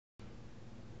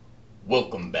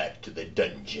Welcome back to the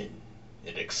dungeon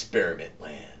in Experiment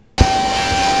Land.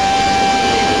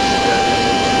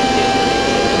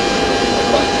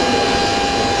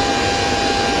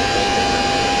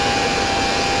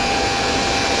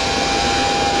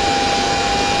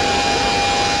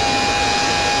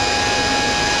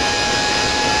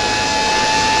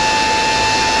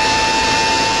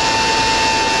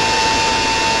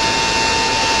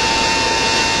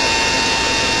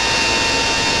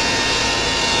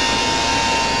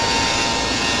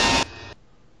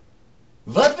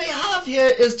 What we have here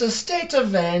is the Stator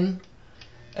Vane,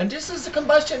 and this is the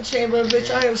combustion chamber which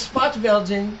I am spot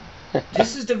welding.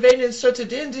 This is the Vane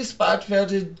inserted in the spot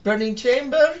welded burning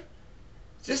chamber.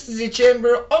 This is the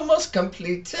chamber almost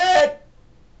completed.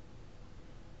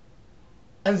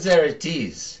 And there it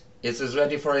is. It is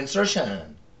ready for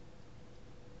insertion.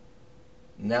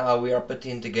 Now we are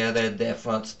putting together the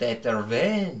front Stator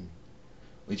Vane,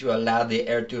 which will allow the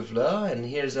air to flow. And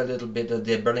here's a little bit of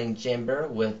the burning chamber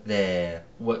with the,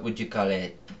 what would you call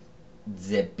it,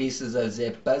 the pieces of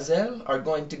the puzzle are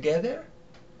going together.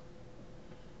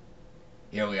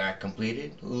 Here we are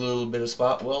completed. A little bit of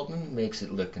spot welding makes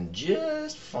it looking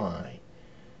just fine.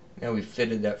 Now we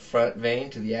fitted that front vane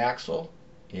to the axle.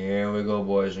 Here we go,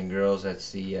 boys and girls. That's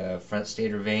the front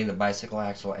stator vane, the bicycle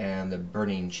axle, and the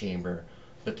burning chamber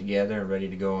put together and ready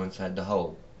to go inside the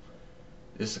hole.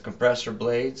 This is the compressor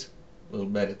blades, a little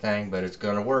bit of thing, but it's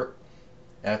gonna work.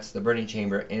 That's the burning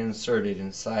chamber inserted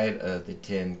inside of the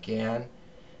tin can,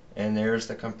 and there's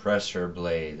the compressor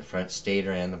blade, the front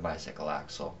stator and the bicycle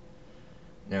axle.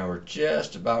 Now we're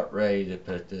just about ready to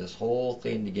put this whole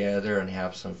thing together and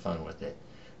have some fun with it.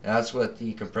 That's what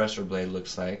the compressor blade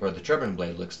looks like, or the turbine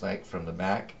blade looks like from the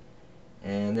back.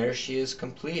 And there she is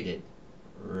completed,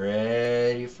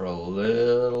 ready for a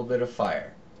little bit of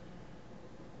fire.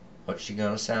 What's she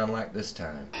gonna sound like this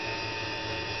time?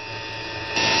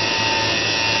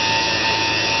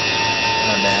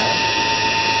 Not bad.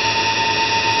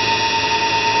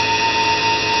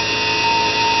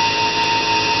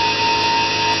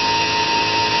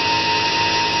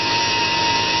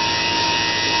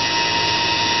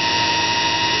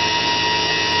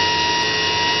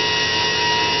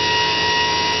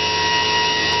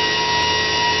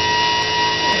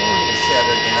 And we're gonna set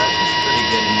her down. She's pretty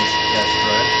good in this test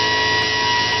run.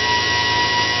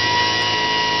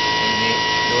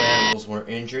 No animals were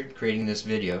injured creating this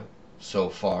video so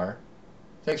far.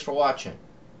 Thanks for watching.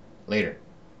 Later.